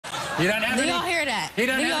You don't have Do any? y'all hear that? He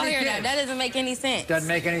doesn't Do y'all have any hear that? kids. That doesn't make any sense. Doesn't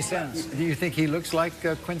make any sense. Do you think he looks like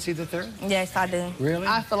Quincy the Third? Yes, I do. Really?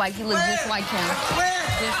 I feel like he looks just like him.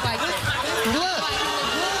 Just like him. Look.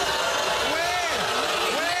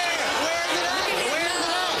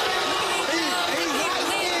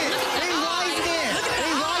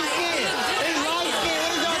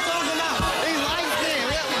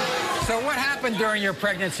 So what happened during your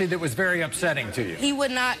pregnancy that was very upsetting to you? He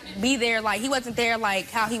would not be there, like, he wasn't there like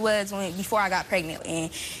how he was before I got pregnant.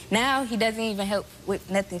 And now he doesn't even help with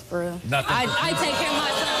nothing for real. Nothing. I take care of my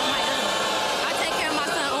son on my own. I take care of my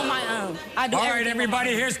son on my own. I do All right, everything everybody,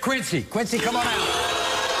 on my own. here's Quincy. Quincy, come on out.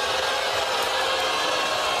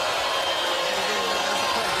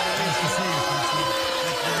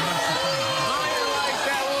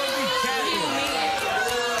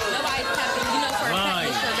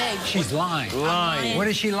 She's lying. Lying. What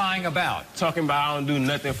is she lying about? Talking about I don't do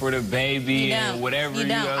nothing for the baby and whatever you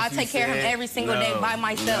don't. I take care of him every single day by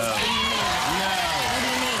myself. No. What do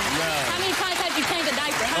you mean? No. How many times have you changed a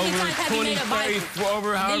diaper? How many times have you made a Bible?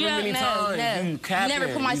 Over however many times. No. You never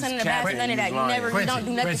put my son in the bath, none of that. You don't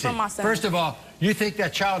do nothing for my son. First of all, you think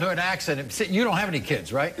that childhood accident, you don't have any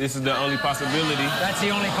kids, right? This is the only possibility. That's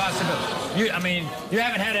the only possibility. I mean, you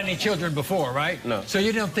haven't had any children before, right? No. So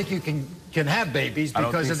you don't think you can have babies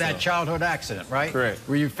because of that childhood accident, right? Correct.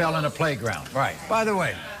 Where you fell in a playground. Right. By the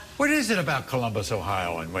way, what is it about Columbus,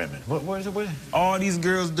 Ohio, and women? What is it? All these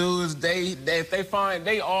girls do is if they find,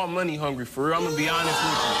 they all money hungry, for real. I'm going to be honest with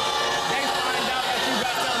you. They find out that you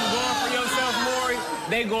got something going for yourself, Maury,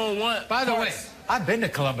 they going to want By the way, I've been to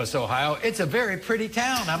Columbus, Ohio. It's a very pretty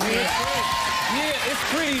town. I mean, yeah, it's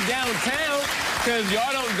pretty downtown. Because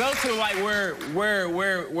y'all don't go to like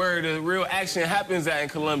where the real action happens at in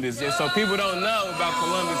Columbus. And so people don't know about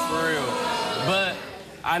Columbus for real. But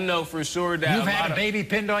I know for sure that you've had a baby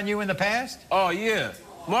pinned on you in the past? Oh yeah.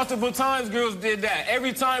 Multiple times girls did that.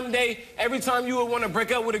 Every time you would want to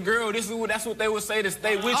break up with a girl, that's what they would say to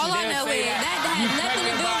stay with you. All I know is that has nothing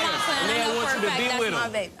to do with my son. I know for a fact that's my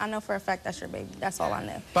baby. I know for a fact that's your baby. That's all I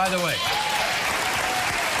know. By the way,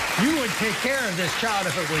 you would take care of this child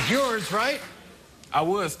if it was yours, right? I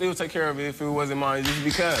would still take care of it if it wasn't mine, just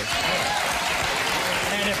because.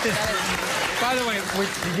 And if this... By the way,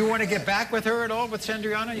 do you want to get back with her at all, with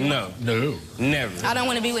Sandriana? No. No. Never. I don't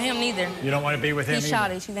want to be with him neither. You don't want to be with him He's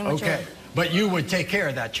childish. He's immature. Okay. But you would take care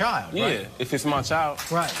of that child, right? Yeah, if it's my child.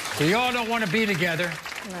 Right. So you all don't want to be together.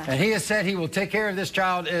 No. And he has said he will take care of this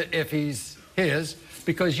child if he's his,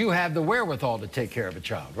 because you have the wherewithal to take care of a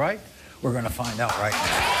child, right? We're going to find out right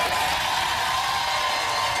now.